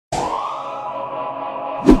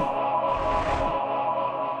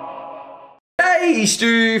Hey,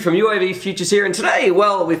 Stu from UAVfutures here, and today,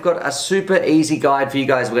 well, we've got a super easy guide for you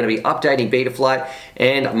guys. We're going to be updating Betaflight,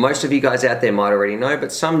 and most of you guys out there might already know,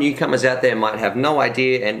 but some newcomers out there might have no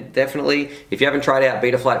idea, and definitely, if you haven't tried out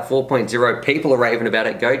Betaflight 4.0, people are raving about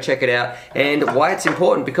it. Go check it out. And why it's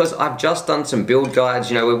important, because I've just done some build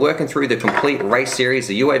guides. You know, we're working through the complete race series,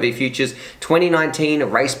 the UAVfutures 2019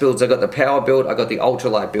 race builds. I got the power build, I got the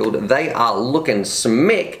ultralight build. They are looking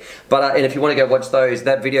smick, but and if you want to go watch those,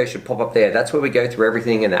 that video should pop up there. That's where we go through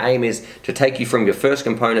everything, and the aim is to take you from your first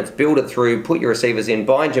components, build it through, put your receivers in,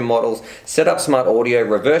 bind your models, set up smart audio,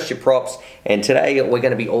 reverse your props, and today we're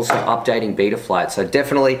going to be also updating Betaflight. So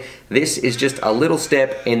definitely this is just a little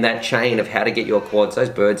step in that chain of how to get your quads. Those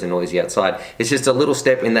birds are noisy outside. It's just a little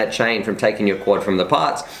step in that chain from taking your quad from the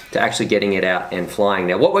parts to actually getting it out and flying.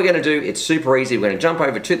 Now what we're going to do, it's super easy. We're going to jump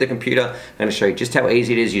over to the computer. I'm going to show you just how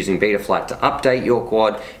easy it is using Betaflight to update your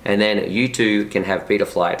quad, and then you too can have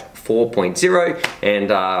Betaflight 4.0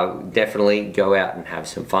 and definitely go out and have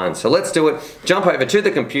some fun. So let's do it. Jump over to the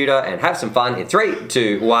computer and have some fun in 3,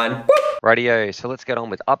 2, 1. Whoop! Radio, so let's get on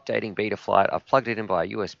with updating Betaflight. I've plugged it in by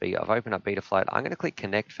USB. I've opened up Betaflight. I'm going to click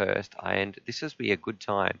connect first, and this is be a good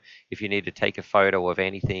time if you need to take a photo of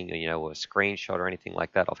anything, or, you know, or a screenshot or anything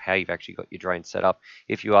like that of how you've actually got your drone set up.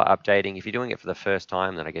 If you are updating, if you're doing it for the first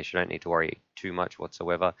time, then I guess you don't need to worry too much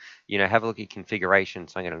whatsoever. You know, have a look at configuration.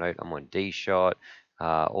 So I'm going to note I'm on D shot.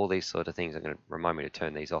 All these sort of things. I'm going to remind me to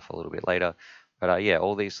turn these off a little bit later. But yeah,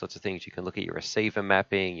 all these sorts of things. You can look at your receiver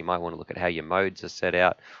mapping. You might want to look at how your modes are set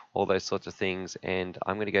out, all those sorts of things. And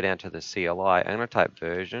I'm going to go down to the CLI. I'm going to type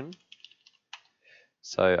version.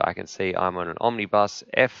 So I can see I'm on an Omnibus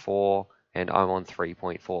F4 and I'm on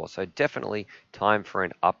 3.4. So definitely time for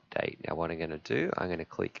an update. Now what I'm going to do, I'm going to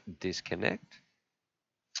click disconnect.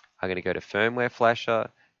 I'm going to go to firmware flasher.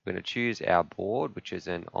 We're going to choose our board, which is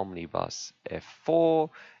an Omnibus F4,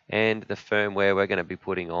 and the firmware we're going to be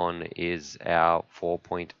putting on is our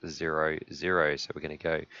 4.00. So we're going to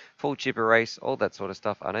go full chip erase, all that sort of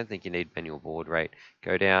stuff. I don't think you need manual board rate.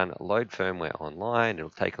 Go down, load firmware online. It'll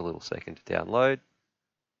take a little second to download.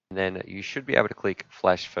 And then you should be able to click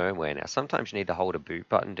flash firmware. Now, sometimes you need to hold a boot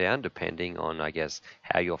button down, depending on, I guess,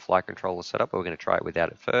 how your flight controller is set up. But we're going to try it without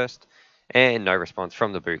it first. And no response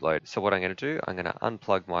from the bootloader. So what I'm going to do, I'm going to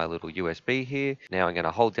unplug my little USB here. Now I'm going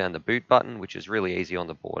to hold down the boot button, which is really easy on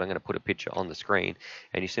the board. I'm going to put a picture on the screen,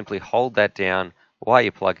 and you simply hold that down while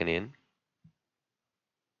you're plugging in.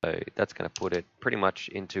 So that's going to put it pretty much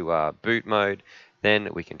into boot mode. Then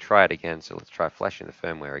we can try it again. So let's try flashing the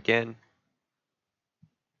firmware again.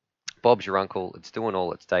 Bob's your uncle. It's doing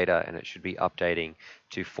all its data, and it should be updating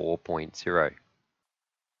to 4.0.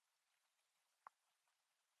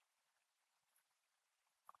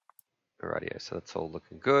 Alrighty, so that's all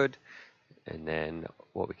looking good. And then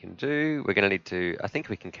what we can do, we're going to need to, I think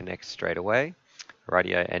we can connect straight away.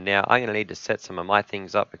 Alrighty, and now I'm going to need to set some of my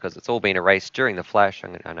things up because it's all been erased during the flash.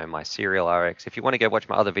 I know my serial RX. If you want to go watch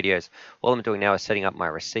my other videos, all I'm doing now is setting up my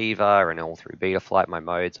receiver and all through Betaflight, my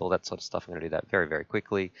modes, all that sort of stuff. I'm going to do that very, very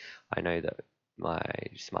quickly. I know that my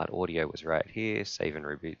smart audio was right here. Save and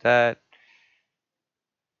reboot that.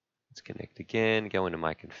 Let's connect again, go into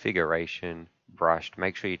my configuration, brushed.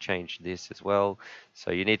 Make sure you change this as well.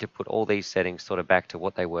 So you need to put all these settings sort of back to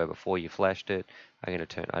what they were before you flashed it. I'm going to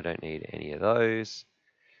turn, I don't need any of those.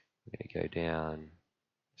 I'm going to go down,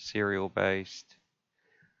 serial based,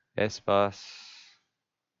 S-Bus.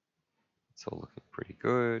 It's all looking pretty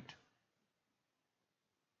good.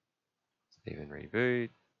 Save and reboot.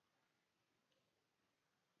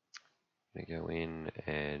 I'm going to go in,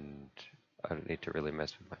 and I don't need to really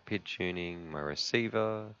mess with my PID tuning, my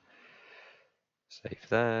receiver. Save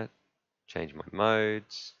that. Change my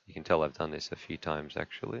modes. You can tell I've done this a few times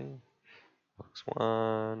actually.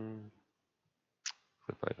 aux1.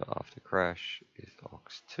 Flip over after crash is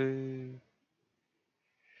aux2.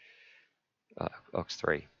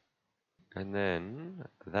 aux3. And then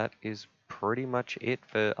that is pretty much it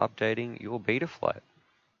for updating your Betaflight.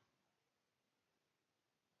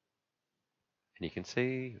 And you can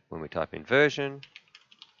see when we type in version,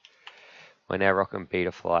 we're now rocking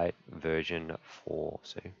Betaflight version 4.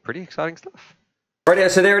 So pretty exciting stuff.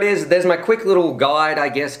 Alright, so there it is. There's my quick little guide, I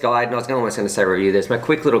guess, guide. No, I was almost going to say review. There's my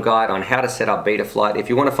quick little guide on how to set up Betaflight. If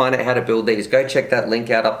you want to find out how to build these, go check that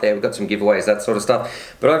link out up there. We've got some giveaways, that sort of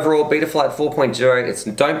stuff. But overall, Betaflight 4.0, it's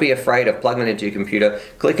don't be afraid of plugging it into your computer,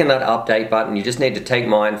 clicking that update button. You just need to take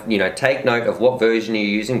take note of what version you're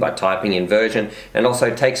using by typing in version, and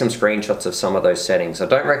also take some screenshots of some of those settings. I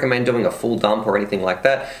don't recommend doing a full dump or anything like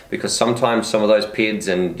that, because sometimes some of those PIDs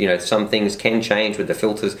and some things can change with the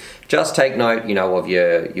filters. Just take note, know, of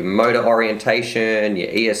your motor orientation, your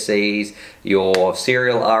ESCs, your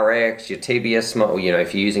serial RX, your TBS, you know,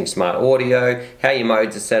 if you're using smart audio, how your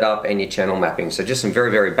modes are set up, and your channel mapping. So just some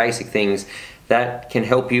very, very basic things that can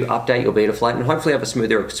help you update your Betaflight and hopefully have a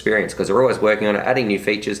smoother experience, because we're always working on it, adding new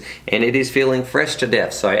features, and it is feeling fresh to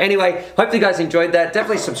death. So anyway, hope you guys enjoyed that.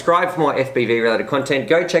 Definitely subscribe for more FPV related content.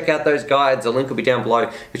 Go check out those guides. The link will be down below.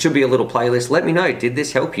 It should be a little playlist. Let me know, did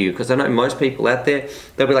this help you? Because I know most people out there,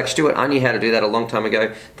 they'll be like, Stuart, I knew how to do that a long time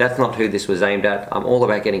ago. That's not who this was aimed at. I'm all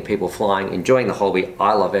about getting people flying, enjoying the hobby.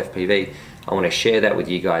 I love FPV. I want to share that with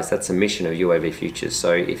you guys. That's the mission of UAVfutures.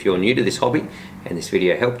 So if you're new to this hobby and this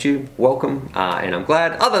video helped you, welcome, and I'm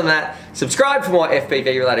glad. Other than that, subscribe for more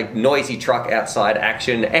FPV related noisy truck outside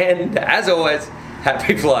action, and as always,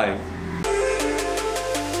 happy flying.